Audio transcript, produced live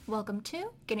Welcome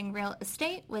to Getting Real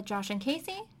Estate with Josh and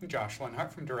Casey. Josh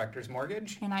Lenhart from Director's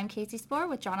Mortgage. And I'm Casey Spohr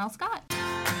with John L. Scott.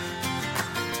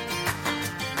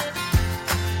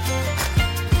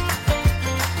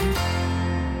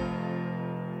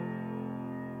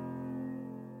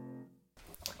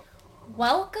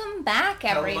 Welcome back,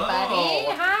 everybody.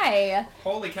 Hello. Hi.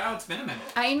 Holy cow, it's been a minute.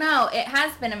 I know, it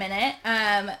has been a minute.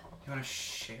 You want to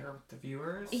share with the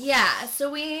viewers? Yeah,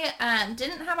 so we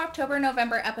didn't have October,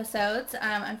 November episodes.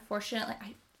 Unfortunately,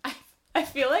 I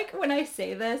feel like when I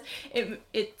say this,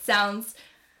 it sounds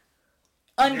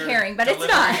uncaring, but it's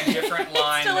not. Delivering a different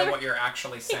line than what you're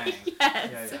actually saying.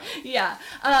 Yes. Yeah.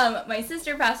 My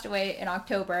sister passed away in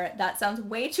October. That sounds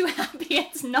way too happy.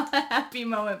 It's not a happy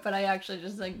moment, but I actually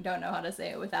just don't know how to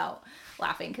say it without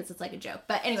laughing because it's like a joke.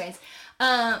 But anyways,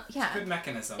 yeah. It's a good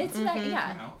mechanism. It's yeah.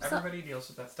 You know, everybody deals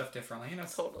with that stuff differently, and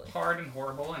it's hard and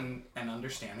horrible and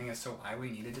understanding as to why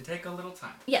we needed to take a little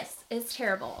time. Yes, it's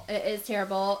terrible. It is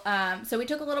terrible. So we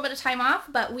took a little bit of time off,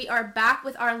 but we are back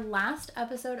with our last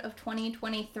episode of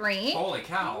 2023. Holy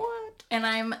cow. What? And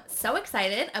I'm so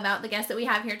excited about the guest that we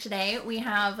have here today. We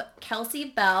have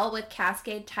Kelcie Bell with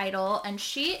Cascade Title, and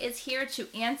she is here to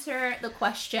answer the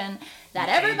question that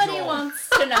everybody wants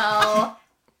to know.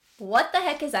 What the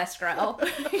heck is escrow?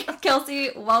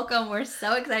 Kelcie, welcome. We're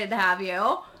so excited to have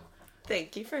you.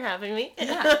 Thank you for having me.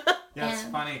 Yeah, it's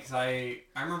funny because I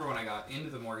remember when I got into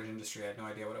the mortgage industry, I had no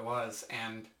idea what it was,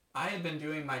 and I had been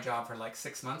doing my job for like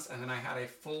 6 months, and then I had a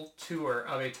full tour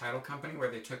of a title company where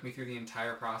they took me through the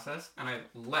entire process, and I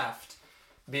left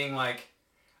being like,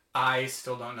 I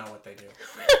still don't know what they do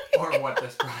or what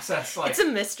this process like. It's a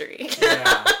mystery.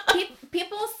 Yeah.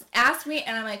 People ask me,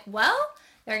 and I'm like, well,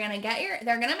 they're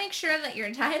gonna make sure that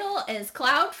your title is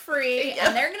cloud free,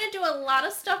 and they're gonna do a lot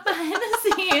of stuff behind the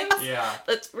scenes. Yeah.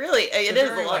 That's really, it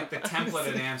is a lot. Like the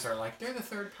templated answer, like they're the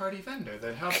third party vendor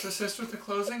that helps assist with the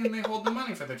closing, and they hold the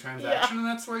money for the transaction, and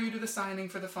that's where you do the signing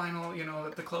for the final,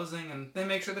 the closing, and they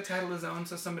make sure the title is owned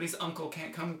so somebody's uncle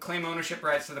can't come claim ownership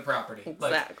rights to the property.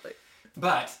 Exactly.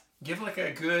 But give like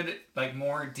a good, like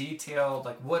more detailed,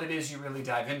 like what it is you really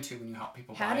dive into when you help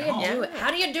people buy a home. How do you do it?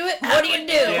 How do you do it? What do you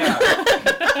do?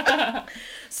 Yeah.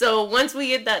 So once we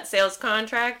get that sales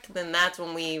contract, then that's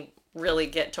when we really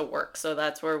get to work. So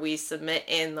that's where we submit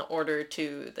in the order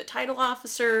to the title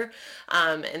officer,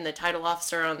 and the title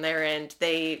officer on their end,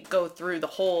 they go through the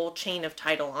whole chain of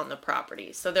title on the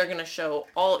property. So they're going to show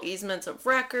all easements of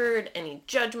record, any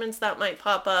judgments that might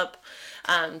pop up.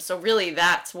 So really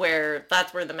that's where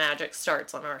the magic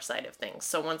starts on our side of things.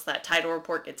 So once that title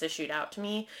report gets issued out to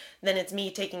me, then it's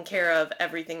me taking care of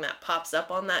everything that pops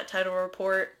up on that title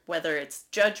report, whether it's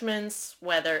judgments,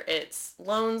 whether it's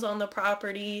loans on the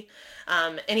property,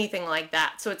 anything like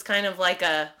that. So it's kind of like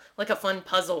a fun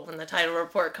puzzle when the title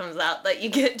report comes out that you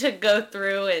get to go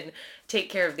through and take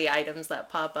care of the items that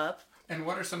pop up. And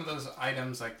what are some of those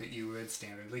items like that you would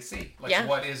standardly see? Like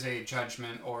what is a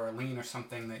judgment or a lien or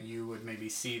something that you would maybe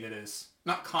see that is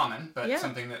not common, but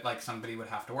something that like somebody would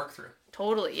have to work through?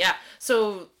 Totally, yeah.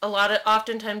 So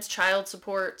oftentimes child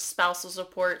support, spousal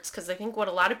supports, because I think what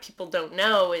a lot of people don't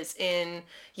know is in,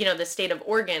 the state of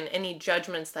Oregon, any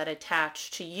judgments that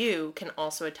attach to you can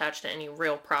also attach to any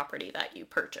real property that you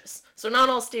purchase. So not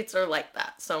all states are like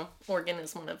that. So Oregon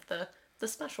is one of the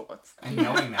special ones. And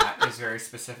knowing that is very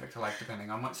specific to like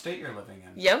depending on what state you're living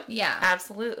in. Yep. Yeah.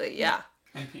 Absolutely. Yeah.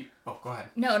 And go ahead.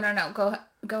 No.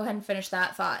 Go ahead and finish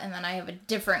that thought, and then I have a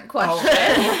different question.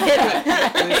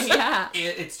 Yeah.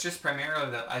 It's just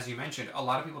primarily that, as you mentioned, a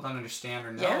lot of people don't understand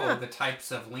or know the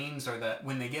types of liens or that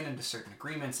when they get into certain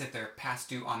agreements, if they're past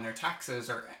due on their taxes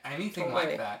or anything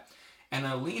like that. And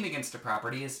a lien against a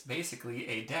property is basically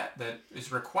a debt that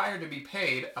is required to be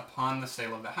paid upon the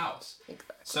sale of the house.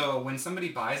 Exactly. So when somebody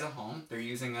buys a home, they're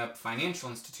using a financial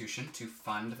institution to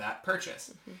fund that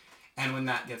purchase. Mm-hmm. And when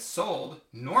that gets sold,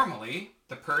 normally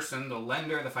the person, the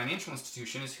lender, the financial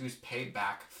institution is who's paid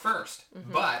back first.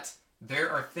 Mm-hmm. But there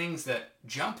are things that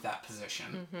jump that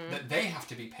position that they have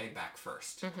to be paid back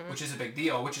first, which is a big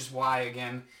deal, which is why,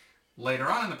 again,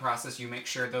 later on in the process, you make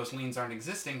sure those liens aren't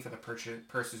existing for the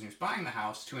person who's buying the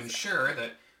house to ensure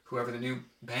that whoever the new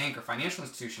bank or financial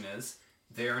institution is,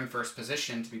 they're in first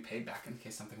position to be paid back in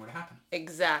case something were to happen.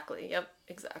 Exactly. Yep.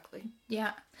 Exactly.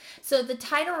 Yeah. So the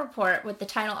title report with the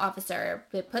title officer,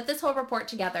 they put this whole report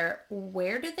together.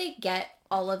 Where do they get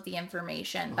all of the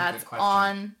information that's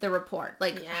on the report?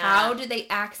 Like, how do they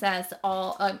access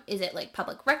all, is it like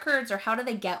public records, or how do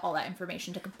they get all that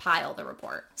information to compile the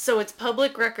report? So it's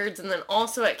public records, and then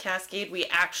also at Cascade, we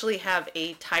actually have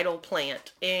a title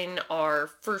plant in our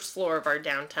first floor of our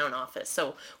downtown office.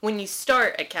 So when you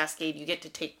start at Cascade, you get to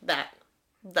take that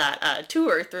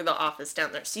tour through the office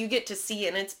down there. So you get to see,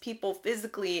 and it's people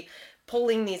physically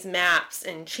pulling these maps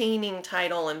and chaining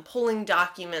title and pulling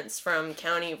documents from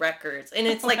county records. And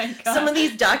it's some of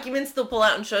these documents they'll pull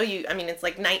out and show you. I mean, it's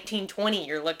like 1920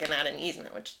 you're looking at an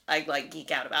easement, which I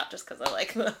geek out about just because I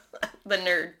like the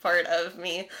nerd part of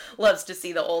me loves to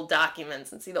see the old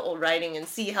documents and see the old writing and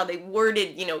see how they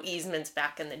worded, easements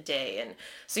back in the day. And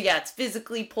so, yeah, it's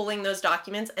physically pulling those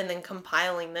documents and then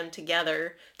compiling them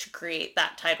together to create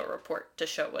that title report to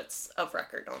show what's of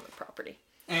record on the property.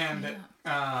 And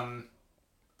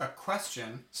a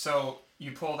question. So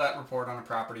you pull that report on a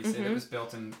property, say it was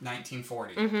built in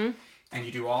 1940, and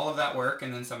you do all of that work,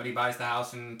 and then somebody buys the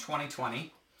house in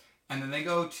 2020, and then they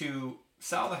go to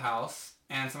sell the house,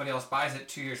 and somebody else buys it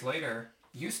 2 years later.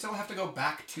 You still have to go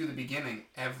back to the beginning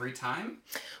every time?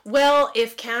 Well,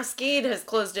 if Cascade has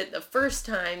closed it the first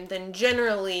time, then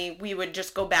generally we would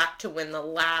just go back to when that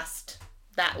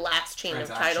last chain of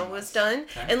title was done.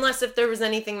 Okay. Unless if there was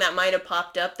anything that might have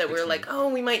popped up that we're like, oh,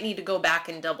 we might need to go back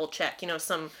and double check.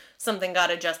 Something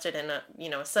got adjusted in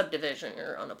a subdivision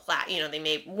or on a plat. They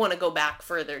may want to go back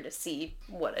further to see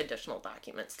what additional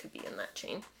documents could be in that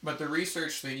chain. But the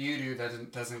research that you do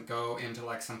doesn't go into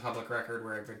like some public record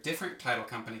where if a different title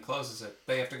company closes it,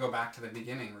 they have to go back to the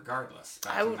beginning regardless.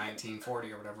 Back to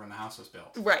 1940 or whatever when the house was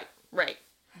built. Right.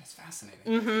 That is fascinating.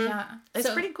 Mm-hmm. Yeah. It's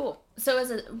pretty cool. So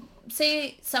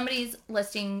say somebody's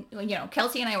listing,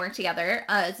 Kelcie and I work together.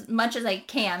 As much as I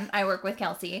can, I work with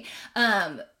Kelcie.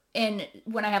 And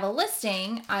when I have a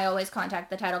listing, I always contact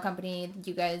the title company,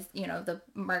 you guys, the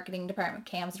marketing department,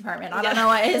 Cam's department. I don't know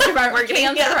what his department,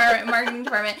 Cam's department, marketing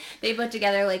department. They put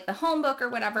together like the home book or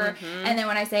whatever. And then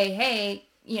when I say, hey,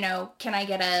 can I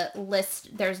get a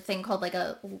list? There's a thing called like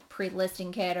a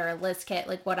pre-listing kit or a list kit,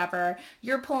 like whatever.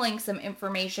 You're pulling some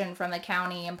information from the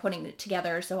county and putting it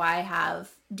together so I have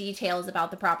details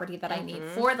about the property that I need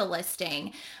for the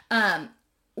listing.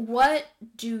 What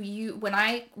do you, when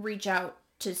I reach out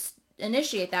to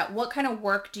initiate that, what kind of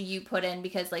work do you put in?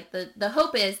 Because like the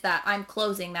hope is that I'm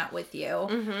closing that with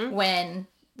you when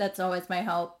that's always my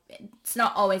hope. It's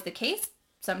not always the case.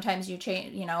 Sometimes you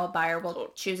change, a buyer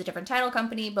will choose a different title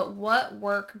company, but what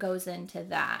work goes into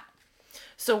that?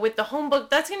 So with the home book,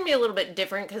 that's going to be a little bit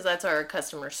different because that's our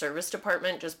customer service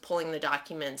department, just pulling the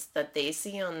documents that they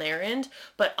see on their end.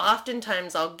 But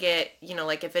oftentimes I'll get,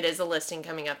 like if it is a listing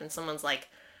coming up and someone's like,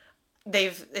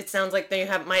 it sounds like they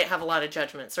might have a lot of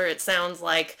judgments, or it sounds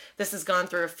like this has gone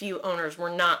through a few owners. We're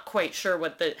not quite sure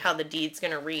how the deed's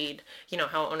going to read,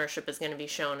 how ownership is going to be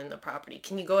shown in the property.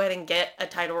 Can you go ahead and get a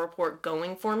title report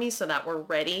going for me so that we're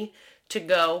ready to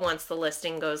go once the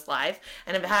listing goes live?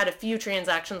 And I've had a few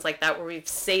transactions like that where we've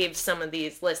saved some of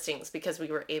these listings because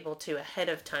we were able to ahead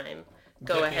of time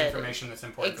go ahead. The information that's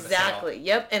important exactly. For the sale.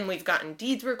 Yep. And we've gotten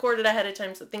deeds recorded ahead of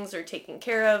time, so things are taken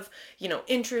care of.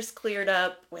 Interest cleared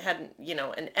up. We had,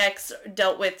 an ex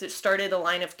started a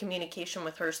line of communication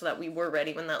with her so that we were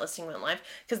ready when that listing went live.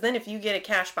 Because then if you get a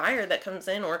cash buyer that comes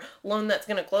in or loan that's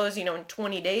going to close, in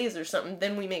 20 days or something,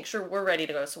 then we make sure we're ready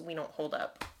to go so we don't hold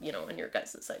up, on your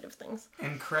guys' side of things.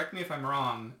 And correct me if I'm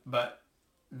wrong, but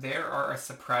there are a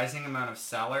surprising amount of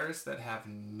sellers that have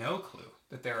no clue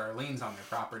that there are liens on their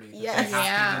property that they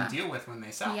have to even deal with when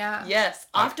they sell. Yeah. Yes.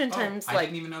 Oftentimes, I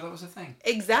didn't even know that was a thing.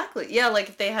 Exactly. Yeah, like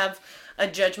if they have a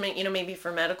judgment, maybe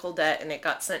for medical debt and it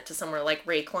got sent to somewhere like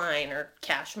Ray Klein or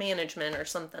cash management or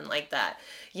something like that,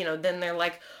 then they're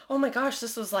like, oh my gosh,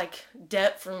 this was like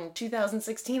debt from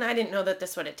 2016. I didn't know that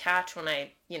this would attach when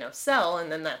I, sell.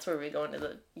 And then that's where we go into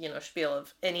the, spiel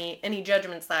of any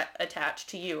judgments that attach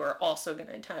to you are also going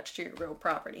to attach to your real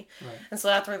property. Right. And so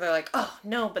that's where they're like, oh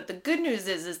no, but the good news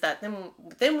is that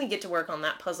then we get to work on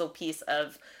that puzzle piece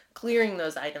of clearing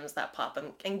those items that pop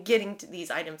and getting to these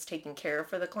items taken care of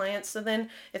for the clients. So then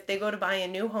if they go to buy a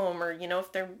new home or,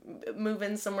 if they're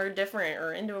moving somewhere different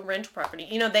or into a rental property,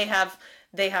 they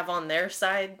have on their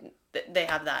side, they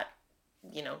have that,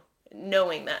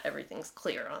 knowing that everything's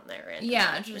clear on their end.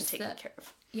 Yeah. And just taken care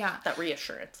of. Yeah. That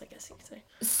reassurance, I guess you could say.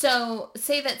 So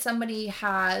say that somebody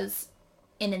has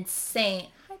an insane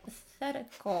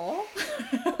hypothetical.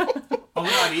 Oh,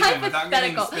 not even without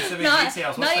getting specific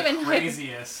details. What's the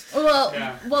craziest?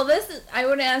 Well, this is. I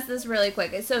want to ask this really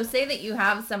quick. So, say that you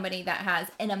have somebody that has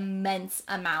an immense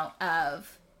amount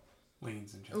of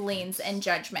liens and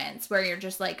judgments, where you're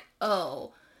just like,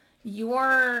 oh,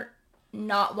 you're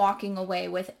not walking away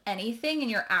with anything, and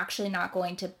you're actually not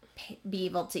going to be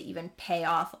able to even pay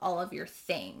off all of your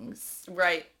things.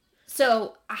 Right.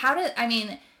 So, how does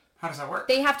that work?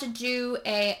 They have to do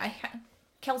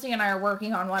Kelcie and I are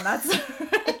working on one that's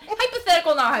hypothetical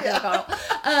hypothetical, not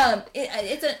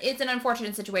hypothetical. It's an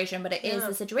unfortunate situation, but it is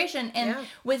the situation. And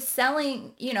with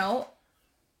selling, you know,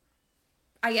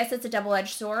 I guess it's a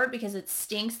double-edged sword because it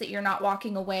stinks that you're not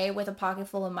walking away with a pocket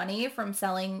full of money from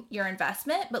selling your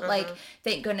investment. But like,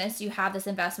 thank goodness you have this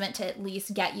investment to at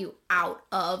least get you out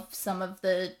of some of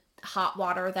the hot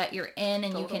water that you're in,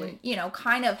 and you can, you know,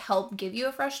 kind of help give you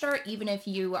a fresh start, even if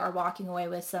you are walking away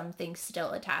with some things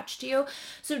still attached to you.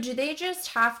 So do they just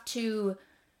have to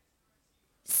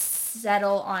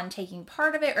settle on taking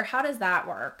part of it, or how does that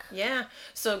work? Yeah.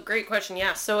 So great question.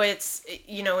 Yeah. So it's,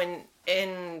 you know,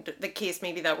 in the case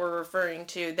maybe that we're referring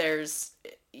to, there's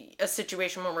a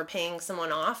situation where we're paying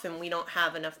someone off and we don't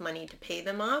have enough money to pay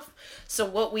them off. So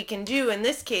what we can do in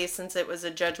this case, since it was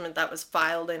a judgment that was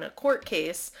filed in a court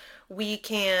case, we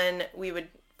would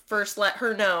first let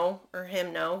her know, or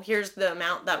him know, here's the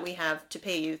amount that we have to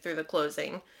pay you through the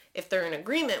closing. If they're in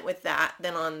agreement with that,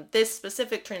 then on this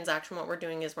specific transaction, what we're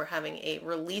doing is we're having a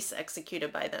release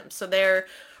executed by them. So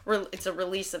it's a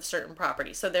release of certain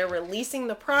property. So they're releasing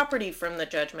the property from the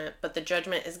judgment, but the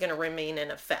judgment is going to remain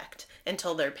in effect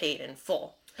until they're paid in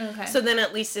full. Okay. So then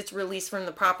at least it's released from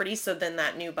the property, so then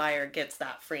that new buyer gets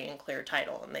that free and clear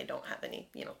title, and they don't have any,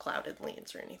 you know, clouded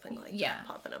liens or anything like that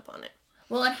popping up on it.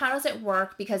 Well, and how does it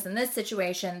work? Because in this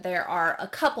situation, there are a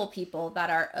couple people that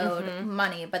are owed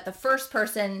money, but the first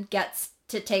person gets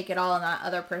to take it all, and that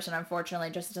other person, unfortunately,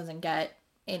 just doesn't get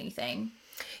anything.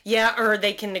 Yeah, or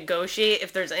they can negotiate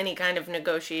if there's any kind of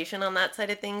negotiation on that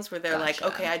side of things where they're like,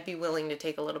 okay, I'd be willing to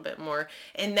take a little bit more.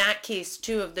 In that case,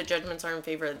 two of the judgments are in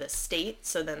favor of the state,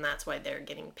 so then that's why they're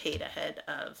getting paid ahead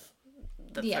of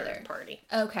the third other party.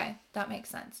 Okay, that makes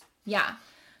sense. Yeah.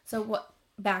 So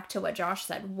back to what Josh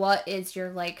said, what is your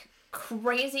like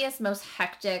craziest, most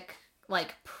hectic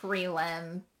like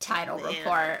prelim title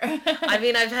report? I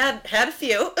mean, I've had a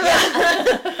few,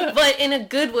 but in a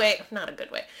good way, not a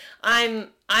good way.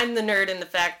 I'm the nerd in the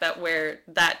fact that where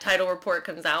that title report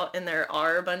comes out and there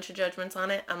are a bunch of judgments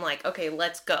on it, I'm like, okay,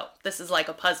 let's go. This is like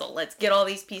a puzzle. Let's get all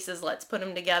these pieces. Let's put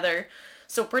them together.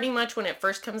 So pretty much when it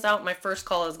first comes out, my first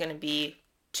call is going to be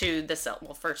to the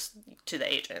first to the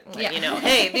agent. Like, you know,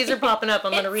 hey, these are popping up.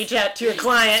 I'm going to reach out to your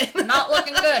client. Not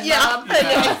looking good, Bob.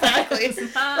 Yeah, exactly.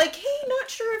 Like, hey, not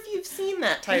sure if you've seen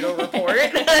that title report.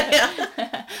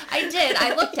 I did.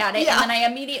 I looked at it, and then I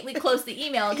immediately closed the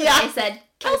email because I said,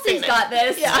 Kelsey's got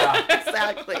this. Yeah,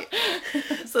 exactly.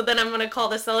 So then I'm going to call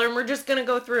the seller, and we're just going to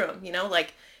go through them, you know,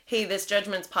 like, hey, this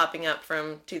judgment's popping up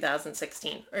from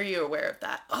 2016. Are you aware of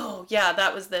that? Oh, yeah,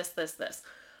 that was this.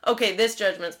 Okay, this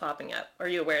judgment's popping up. Are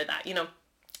you aware of that? You know,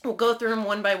 we'll go through them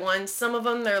one by one. Some of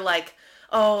them, they're like,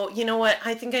 oh, you know what?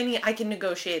 I think I can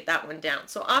negotiate that one down.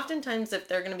 So oftentimes if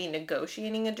they're going to be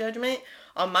negotiating a judgment,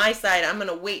 on my side, I'm going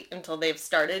to wait until they've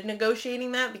started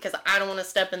negotiating that because I don't want to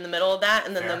step in the middle of that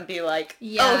and then them be like,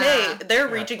 oh, hey, they're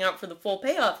reaching out for the full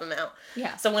payoff amount.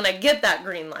 Yeah. So when I get that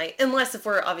green light, unless if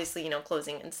we're obviously, you know,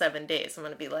 closing in 7 days, I'm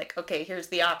going to be like, okay, here's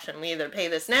the option. We either pay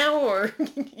this now or,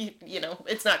 you know,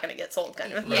 it's not going to get sold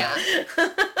kind of thing.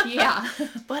 Yeah.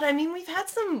 But I mean, we've had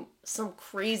some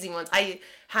crazy ones. I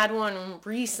had one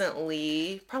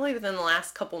recently, probably within the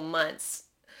last couple months,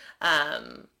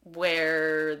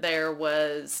 where there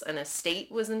was an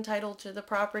estate was entitled to the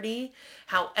property.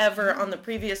 However, on the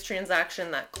previous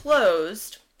transaction that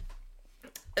closed,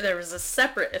 there was a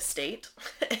separate estate,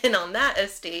 and on that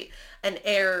estate, an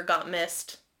heir got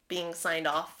missed being signed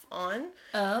off on.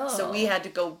 Oh. So we had to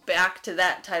go back to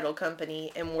that title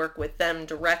company and work with them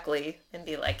directly and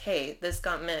be like, hey, this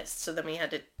got missed. So then we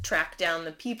had to track down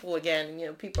the people again. You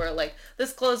know, people are like,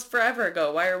 this closed forever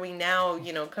ago. Why are we now,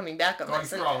 you know, coming back on Going this?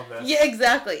 through all of this. Yeah,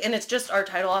 exactly. And it's just our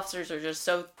title officers are just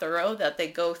so thorough that they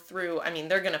go through, I mean,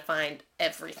 they're going to find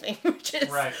everything, which is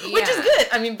good.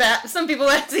 I mean, bad. Some people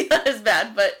might see that as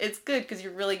bad, but it's good because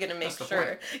you're really going to make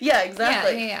sure. Yeah,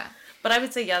 exactly. Yeah. But I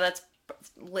would say, that's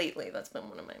been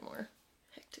one of my more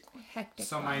hectic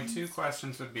So ones. my two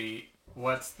questions would be,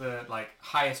 what's the like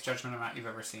highest judgment amount you've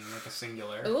ever seen, like a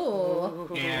singular?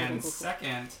 Ooh. And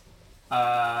second, do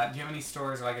you have any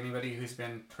stories, like anybody who's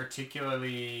been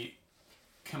particularly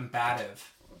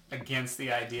combative against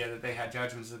the idea that they had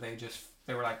judgments that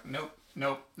they were like, nope,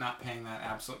 not paying that,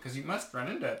 absolutely? Because you must run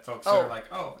into folks that are like,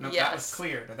 oh, no, that was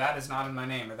cleared, or that is not in my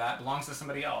name, or that belongs to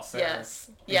somebody else.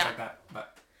 Yes. Things like that.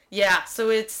 But yeah, so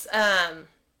it's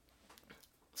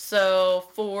so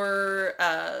for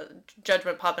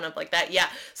judgment popping up like that,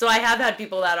 so I have had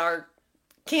people that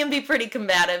can be pretty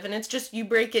combative, and it's just you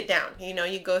break it down, you know,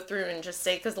 you go through and just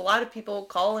say, because a lot of people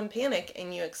call and panic,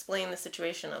 and you explain the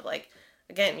situation of like,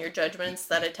 again, your judgments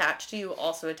that attach to you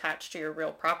also attach to your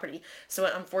real property. So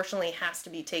it unfortunately has to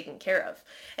be taken care of.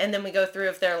 And then we go through,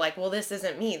 if they're like, well, this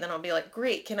isn't me, then I'll be like,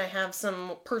 great, can I have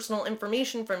some personal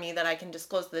information from you that I can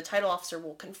disclose to the title officer?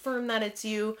 We'll confirm that it's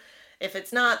you. If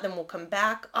it's not, then we'll come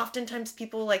back. Oftentimes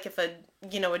people, like if a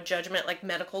judgment like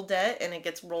medical debt and it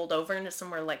gets rolled over into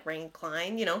somewhere like Ray and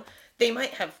Klein, they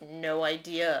might have no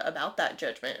idea about that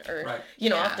judgment or,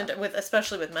 often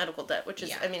especially with medical debt, which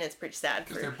is, I mean, it's pretty sad.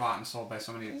 Because they're bought and sold by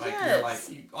so many, like, you're like,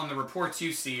 on the reports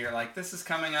you see, you're like, this is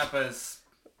coming up as...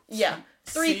 Yeah.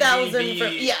 3,000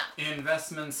 for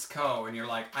Investments Co. And you're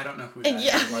like, I don't know who that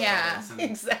is. That is.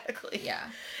 Exactly. Yeah.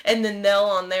 And then they'll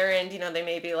on their end, they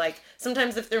may be like,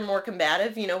 sometimes if they're more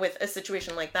combative, with a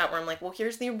situation like that where I'm like, well,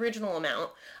 here's the original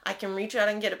amount. I can reach out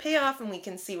and get a payoff and we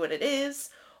can see what it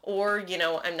is. Or,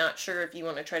 I'm not sure if you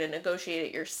want to try to negotiate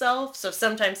it yourself. So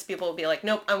sometimes people will be like,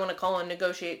 nope, I want to call and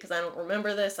negotiate because I don't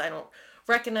remember this. I don't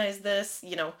recognize this,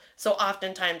 so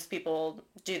oftentimes people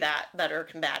do that are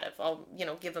combative. I'll,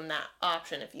 give them that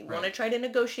option if you want to try to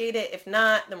negotiate it. If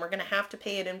not, then we're going to have to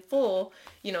pay it in full,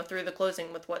 through the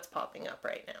closing with what's popping up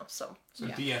right now. So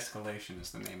de-escalation is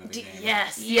the name of the game.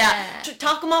 Yes. Yeah.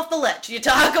 Talk them off the ledge. You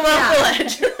talk them off the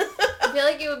ledge. I feel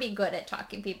like you would be good at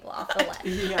talking people off the ledge.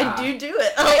 Yeah. I do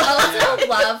it. I also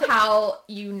love how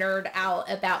you nerd out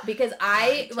about, because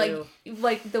I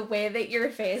like the way that your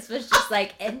face was just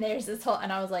like, and there's this whole,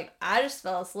 and I was like, I just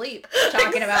fell asleep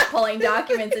talking about pulling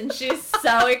documents, and she's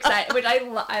so excited, which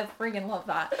I freaking love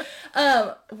that.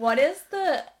 What is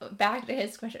back to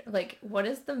his question, like, what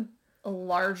is the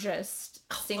largest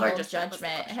single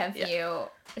judgment have you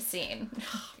seen?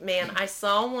 Man, I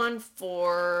saw one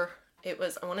for... I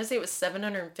want to say it was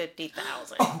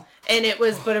 $750,000, and it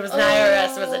was an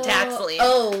IRS, it was a tax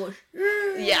lien.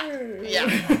 Yeah.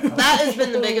 That has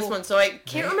been the biggest one. So I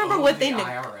can't remember what they did.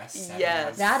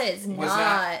 Yes, that is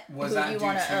not who you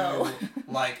want to owe.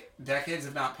 Like decades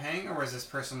of not paying, or was this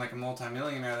person like a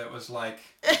multimillionaire that was like?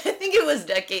 I think it was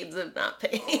decades of not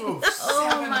paying.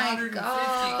 Oh my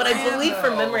god! But I believe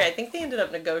from memory, I think they ended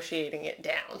up negotiating it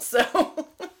down. So.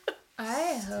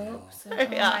 I hope so. Oh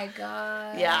my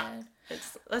god. Yeah.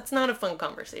 That's not a fun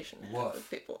conversation to have with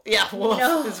people. Yeah,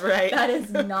 woof is right. That is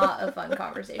not a fun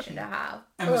conversation to have.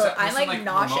 And was that person like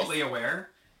nauseous. Remotely aware?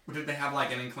 Or did they have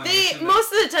like an inclination?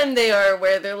 Most of the time they are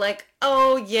aware. They're like,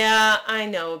 oh yeah, I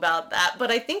know about that. But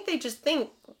I think they just think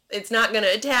it's not going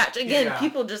to attach. Again,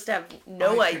 people just have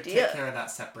no idea. Take care of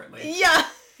that separately.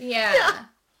 Yeah.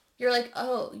 You're like,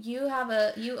 oh, you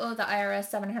owe the IRS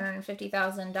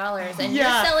 $750,000, and you're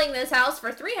selling this house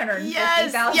for $350,000.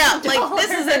 Yeah, like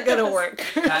this isn't gonna work.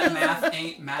 That math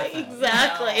ain't math.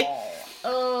 Exactly. No.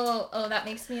 Oh, that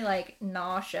makes me like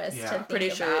nauseous to think pretty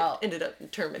about. Sure it ended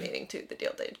up terminating too, the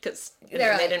deal did, because they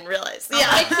didn't realize.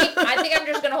 I think I'm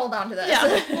just gonna hold on to this.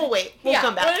 Yeah, we'll wait. We'll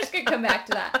come back. We're just gonna come back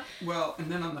to that. Well,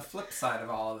 and then on the flip side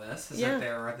of all of this is that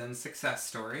there are then success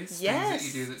stories, things that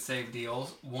you do that save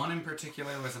deals. One in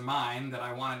particular was mine that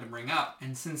I wanted to bring up,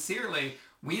 and sincerely,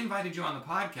 we invited you on the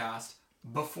podcast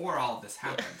before all of this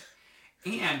happened.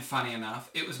 And funny enough,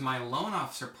 it was my loan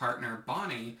officer partner,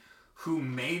 Bonnie, who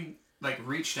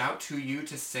reached out to you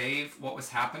to save what was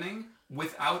happening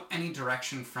without any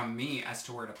direction from me as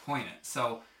to where to point it.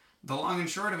 So the long and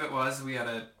short of it was we had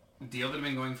a deal that had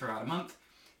been going for about a month,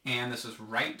 and this was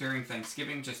right during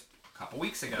Thanksgiving just a couple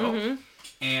weeks ago. Mm-hmm.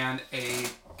 And a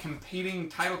competing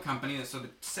title company, so the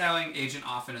selling agent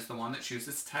often is the one that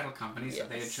chooses title company, so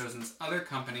they had chosen this other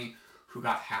company who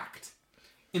got hacked.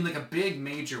 In like a big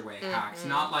major way hacked.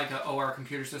 Not like our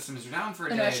computer systems are down for a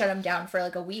day. They're going to shut them down for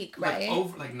like a week, right?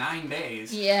 Over 9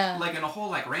 days. Yeah. Like in a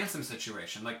whole ransom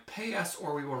situation. Like pay us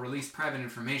or we will release private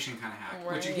information kind of hack.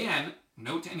 Right. Which again,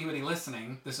 note to anybody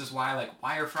listening, this is why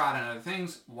wire fraud and other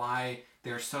things, why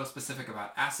they're so specific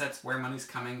about assets, where money's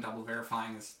coming, double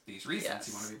verifying these reasons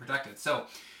you want to be protected. So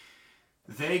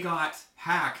they got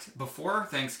hacked before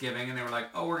Thanksgiving and they were like,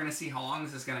 oh, we're going to see how long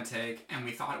this is going to take. And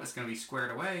we thought it was going to be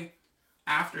squared away.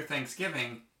 After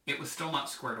Thanksgiving, it was still not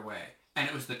squared away. And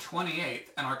it was the 28th,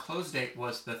 and our close date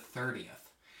was the 30th.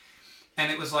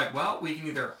 And it was like, well, we can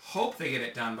either hope they get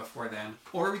it done before then,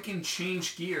 or we can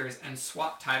change gears and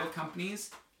swap title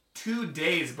companies 2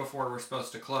 days before we're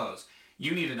supposed to close.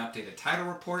 You need an updated title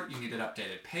report, you need an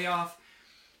updated payoff.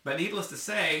 But needless to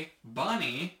say,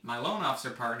 Bonnie, my loan officer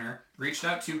partner, reached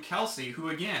out to Kelcie, who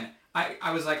again,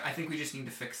 I was like, I think we just need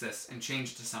to fix this and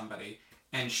change to somebody.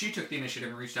 And she took the initiative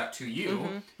and reached out to you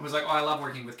and was like, oh, I love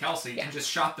working with Kelcie, and just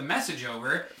shot the message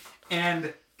over.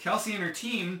 And Kelcie and her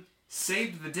team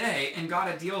saved the day and got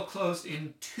a deal closed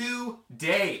in 2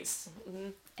 days.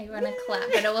 I want to clap,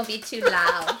 but it will be too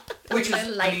loud. Which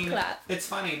is, clap. It's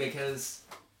funny because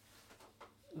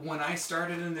when I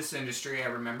started in this industry, I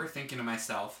remember thinking to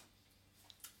myself,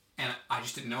 and I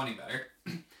just didn't know any better,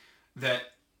 that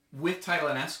with title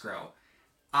and escrow,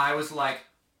 I was like,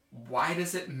 why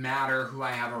does it matter who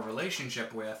I have a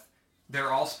relationship with?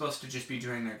 They're all supposed to just be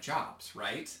doing their jobs,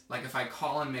 right? Like if I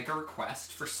call and make a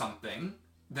request for something,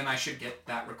 then I should get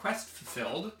that request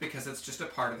fulfilled because it's just a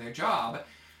part of their job.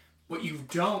 What you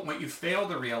fail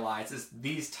to realize is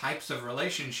these types of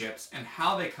relationships and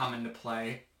how they come into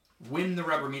play when the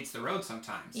rubber meets the road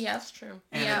sometimes. Yeah, That's true.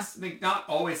 And it's like, not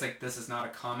always like this is not a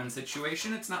common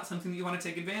situation. It's not something that you want to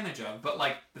take advantage of. But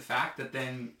like the fact that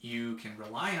then you can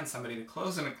rely on somebody to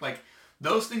close them, like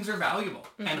those things are valuable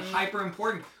and hyper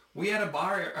important. We had a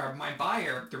buyer, or my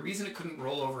buyer, the reason it couldn't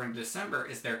roll over in December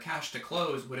is their cash to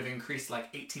close would have increased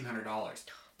like $1,800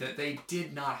 that they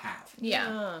did not have.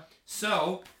 Yeah.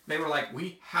 So they were like,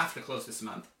 we have to close this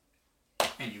month.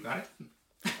 And you got it.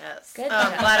 Yes. Good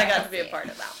I'm job, glad I got to be a Kelcie. part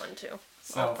of that one too.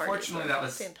 So All parties fortunately were that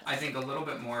was, fantastic. I think, a little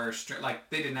bit more strict. Like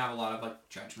they didn't have a lot of like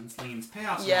judgments, liens, payoffs,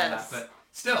 and all Yes. that. But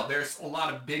still, there's a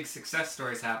lot of big success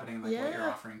stories happening, like what you're Yeah.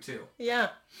 offering too. Yeah.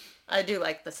 I do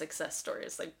like the success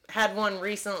stories. Like, had one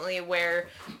recently where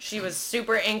she was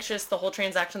super anxious the whole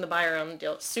transaction, the buyer on the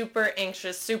deal, super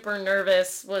anxious, super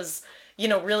nervous, was,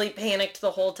 really panicked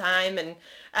the whole time. And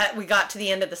we got to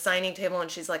the end of the signing table and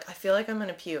she's like, I feel like I'm going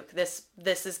to puke. This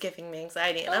is giving me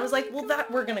anxiety. And I was like, well,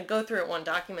 we're going to go through it one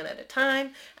document at a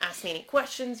time. Ask me any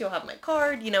questions. You'll have my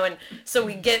card, and so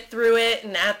we get through it.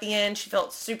 And at the end, she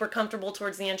felt super comfortable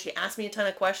towards the end. She asked me a ton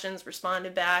of questions,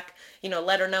 responded back,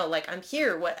 let her know, like, I'm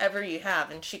here, whatever you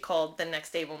have. And she called the next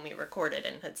day when we recorded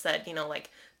and had said, like,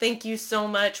 thank you so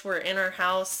much. We're in our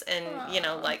house. And,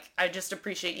 like, I just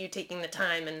appreciate you taking the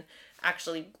time and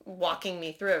actually walking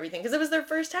me through everything, because it was their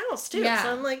first house too. Yeah.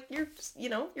 So I'm like, you're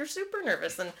super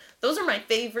nervous, and those are my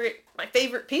favorite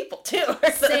people too.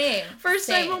 Same. First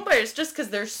time home buyers, just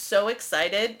because they're so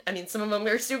excited. I mean, some of them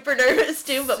are super nervous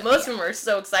too, but most of them are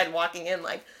so excited walking in,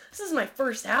 like, this is my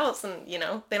first house, and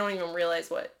they don't even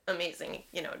realize what amazing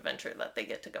adventure that they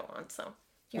get to go on. So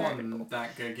Well, and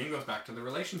that again goes back to the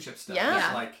relationship stuff. Yeah.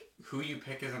 It's like who you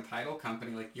pick as a title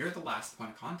company, like you're the last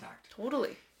point of contact.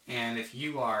 totally. And if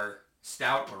you are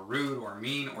stout or rude or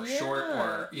mean or short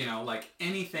or, like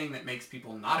anything that makes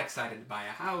people not excited to buy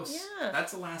a house,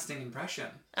 that's a lasting impression.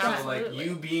 Absolutely. So like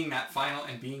you being that final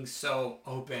and being so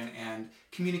open and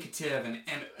communicative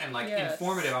and like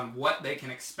informative on what they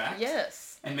can expect.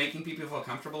 Yes. And making people feel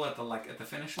comfortable at the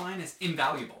finish line is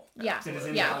invaluable. Yeah. It is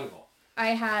invaluable. I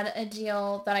had a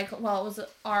deal that it was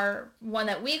our one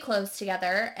that we closed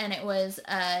together, and it was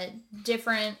a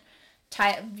different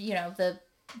type, the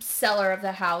seller of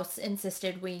the house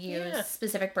insisted we use a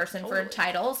specific person for a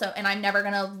title. So, and I'm never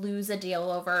going to lose a deal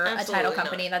over a title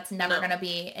company. That's never going to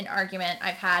be an argument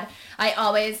I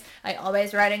always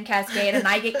write in Cascade and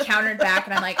I get countered back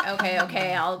and I'm like, okay,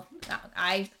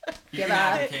 I give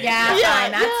up.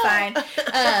 Fine.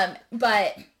 That's fine.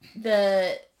 But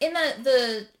the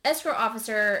escrow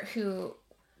officer who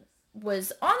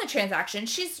was on the transaction,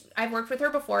 I've worked with her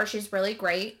before, she's really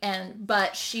great,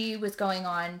 but she was going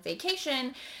on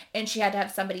vacation and she had to have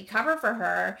somebody cover for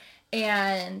her,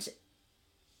 and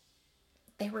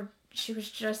she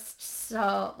was just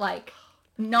so like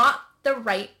not the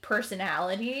right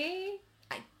personality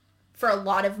for a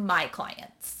lot of my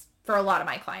clients,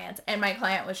 and my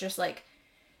client was just like,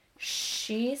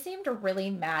 she seemed really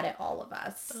mad at all of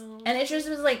us. And it just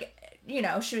was like,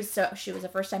 she was a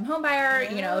first time home buyer,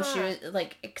 she was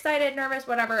like excited, nervous,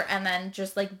 whatever. And then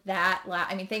just like that,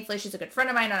 thankfully she's a good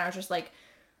friend of mine. And I was just like,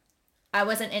 I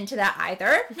wasn't into that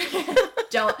either.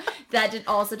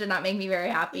 Also did not make me very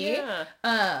happy. Yeah.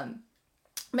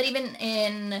 But even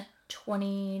in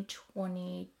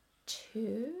 2021,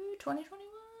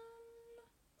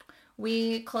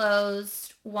 we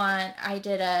closed one.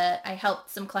 I helped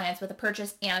some clients with a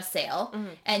purchase and a sale,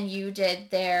 and you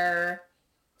did their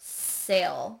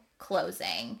sale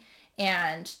closing,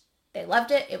 and they loved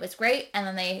it. It was great. And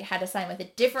then they had to sign with a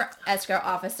different escrow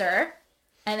officer,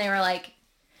 and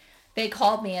they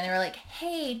called me and they were like,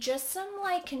 hey, just some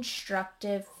like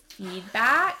constructive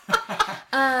feedback.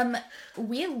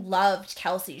 We loved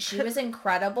Kelcie. She was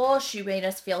incredible. She made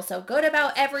us feel so good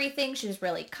about everything. She was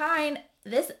really kind.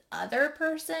 This other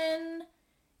person,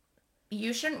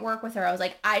 you shouldn't work with her. I was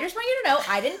like, I just want you to know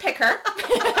I didn't pick her.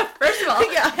 First of all,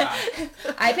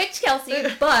 I picked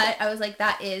Kelcie, but I was like,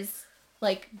 that is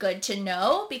like good to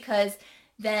know, because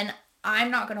then I'm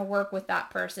not going to work with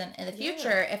that person in the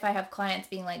future if I have clients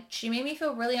being like, she made me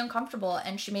feel really uncomfortable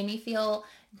and she made me feel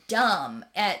dumb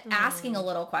at asking a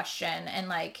little question, and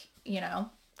like,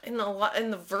 in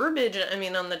the verbiage, I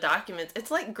mean, on the documents,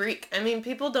 it's like Greek. I mean,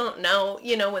 people don't know,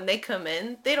 when they come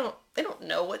in, they don't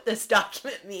know what this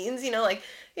document means, like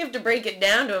you have to break it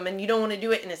down to them, and you don't want to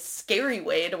do it in a scary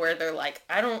way to where they're like,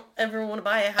 I don't ever want to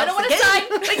buy a house I don't want to sign.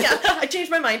 Yeah, I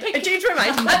changed my mind.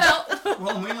 I'm out.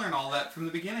 Well, and we learn all that from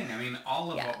the beginning. I mean,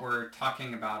 all of what we're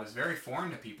talking about is very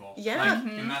foreign to people. Yeah.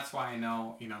 And that's why I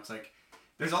know, it's like,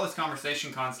 there's all this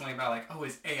conversation constantly about like, oh,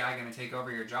 is AI going to take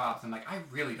over your jobs? I'm like, I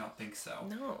really don't think so.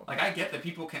 No. Like, I get that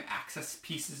people can access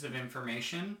pieces of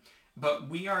information, but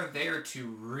we are there to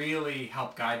really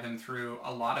help guide them through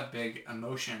a lot of big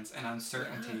emotions and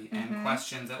uncertainty and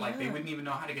questions that like they wouldn't even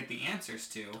know how to get the answers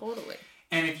to. Totally.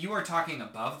 And if you are talking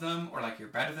above them, or like you're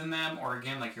better than them, or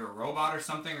again, like you're a robot or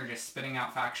something, or just spitting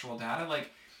out factual data,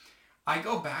 like I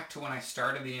go back to when I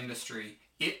started the industry,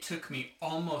 it took me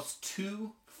almost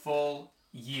 2 full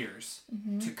years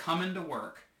to come into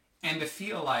work and to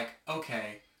feel like,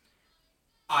 okay,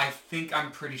 I think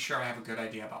I'm pretty sure I have a good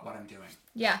idea about what I'm doing.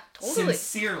 Yeah, totally.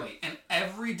 Sincerely. And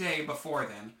every day before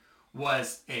then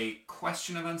was a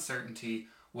question of uncertainty,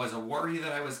 was a worry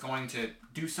that I was going to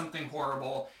do something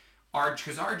horrible.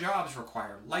 Because our jobs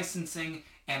require licensing,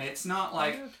 and it's not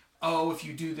like, oh, if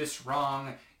you do this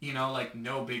wrong, like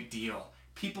no big deal.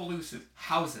 People lose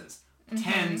houses,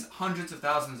 tens, hundreds of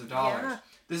thousands of dollars. Yeah.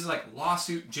 This is like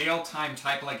lawsuit, jail time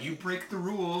type, like you break the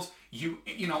rules, any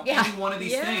one of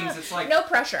these things, it's like... No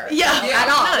pressure. Yeah. At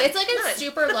all. None. It's like a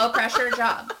super low pressure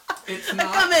job. It's not...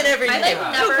 I come in every day.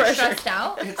 I never stressed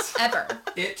out, ever.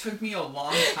 It took me a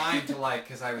long time to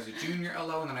because I was a junior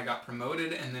LO and then I got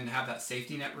promoted and then have that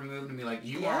safety net removed and be like,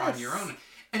 you are on your own.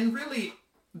 And really,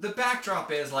 the backdrop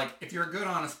is like, if you're a good,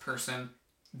 honest person,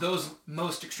 those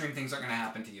most extreme things aren't going to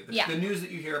happen to you. The news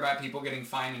that you hear about people getting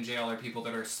fined in jail are people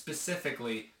that are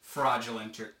specifically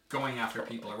fraudulent or going after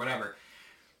people or whatever.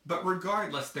 But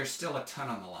regardless, there's still a ton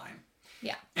on the line.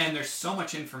 Yeah. And there's so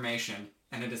much information,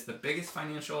 and it is the biggest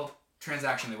financial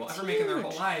transaction they will ever make in their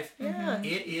whole life. Yeah.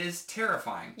 It is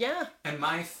terrifying. Yeah. And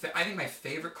I think my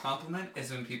favorite compliment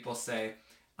is when people say,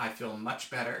 I feel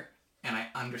much better and I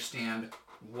understand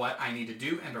what I need to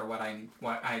do and or what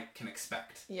I can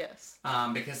expect. Yes.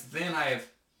 Because then I've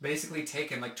basically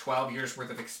taken 12 years worth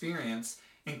of experience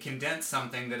and condensed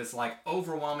something that is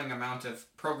overwhelming amount of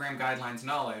program guidelines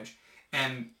knowledge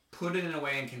and put it in a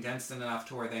way and condensed it enough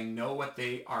to where they know what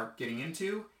they are getting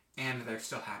into and they're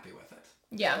still happy with it.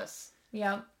 Yes.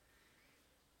 Yeah.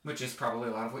 Which is probably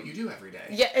a lot of what you do every day.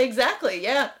 Yeah, exactly.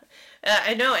 Yeah.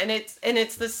 I know. And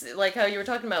it's this, like how you were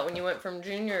talking about when you went from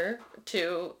junior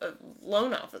to a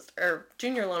loan officer, or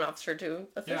junior loan officer to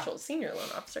official senior loan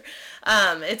officer.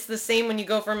 It's the same when you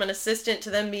go from an assistant to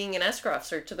them being an escrow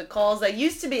officer, to the calls I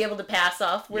used to be able to pass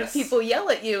off where people yell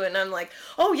at you and I'm like,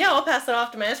 oh yeah, I'll pass it off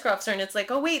to my escrow officer, and it's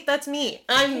like, oh wait, that's me.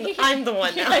 I'm the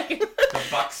one now. The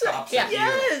buck stops at you.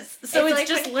 Yes. So it's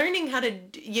just learning how to,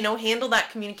 handle that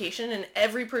communication, and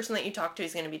every person that you talk to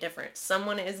is going to be different.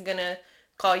 Someone is going to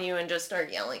call you and just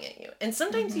start yelling at you. And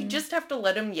sometimes you just have to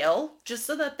let them yell just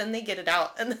so that then they get it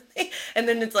out. And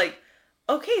then it's like,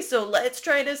 okay, so let's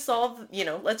try to solve,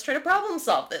 let's try to problem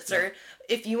solve this. Yeah. Or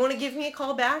if you want to give me a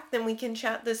call back, then we can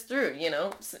chat this through,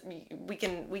 So we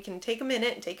can take a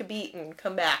minute and take a beat and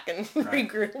come back and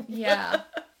regroup. Yeah.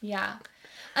 Yeah.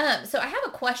 So I have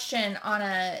a question on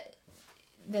I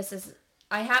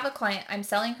have a client, I'm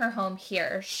selling her home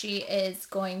here. She is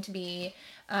going to be,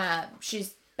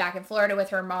 she's back in Florida with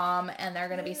her mom, and they're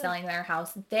going to be selling their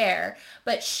house there.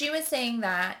 But she was saying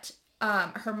that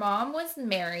her mom was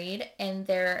married and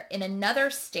they're in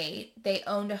another state. They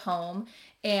owned a home,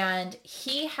 and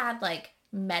he had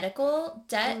medical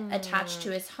debt attached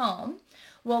to his home.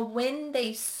 Well, when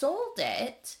they sold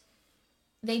it,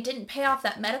 they didn't pay off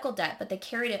that medical debt, but they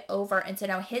carried it over, and so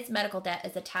now his medical debt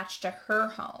is attached to her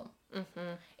home.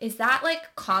 Mm-hmm. Is that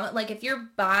common? If you're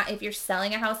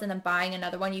selling a house and then buying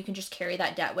another one, you can just carry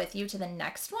that debt with you to the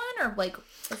next one, or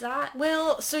is that?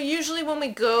 Well, so usually when we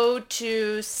go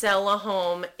to sell a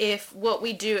home, if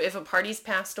a party's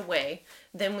passed away,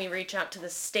 then we reach out to the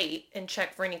state and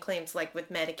check for any claims with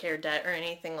Medicare debt or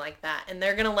anything like that, and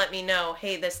they're gonna let me know,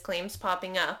 hey, this claim's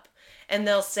popping up, and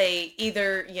they'll say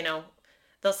either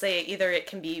it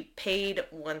can be paid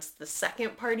once the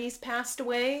second party's passed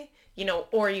away,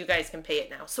 or you guys can pay it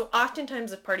now. So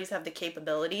oftentimes if parties have the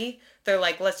capability, they're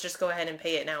like, let's just go ahead and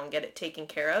pay it now and get it taken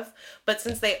care of. But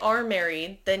since they are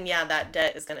married, then that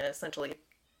debt is going to essentially,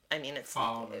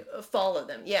 follow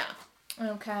them. Yeah.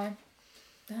 Okay.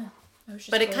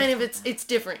 But it's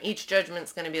different. Each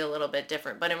judgment's going to be a little bit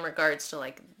different. But in regards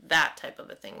to that type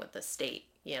of a thing with the state,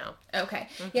 Okay.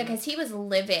 Mm-hmm. Yeah, because he was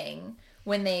living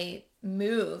when they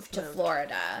moved to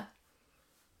Florida.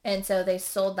 And so they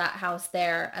sold that house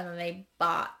there, and then they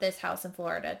bought this house in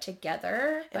Florida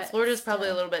together. And Florida's probably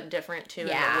a little bit different too in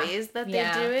the ways that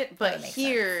they do it. But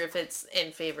here, if it's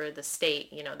in favor of the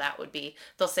state, that would be,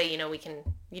 they'll say, you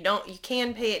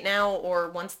can pay it now,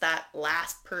 or once that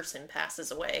last person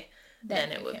passes away,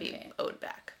 then it would be owed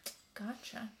back.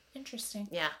 Gotcha. Interesting.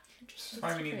 Yeah. That's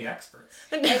why we need the experts.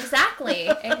 Exactly.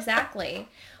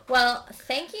 Well,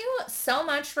 thank you so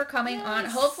much for coming on.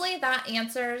 Hopefully that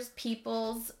answers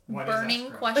people's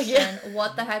burning question.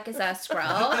 What the heck is escrow?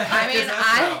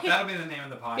 That'll be the name of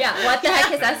the podcast. Yeah, what the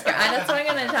heck is escrow? That's what I'm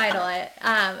going to title it.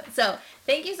 So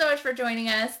thank you so much for joining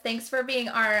us. Thanks for being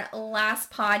our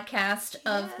last podcast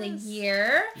of the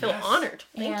year. I feel honored.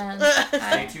 And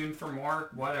stay tuned for more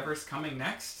whatever's coming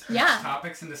next.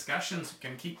 Topics and discussions. We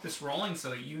can keep this rolling so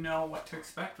that you know what to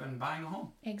expect when buying a home.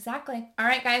 Exactly. All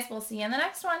right, guys. We'll see you in the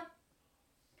next one.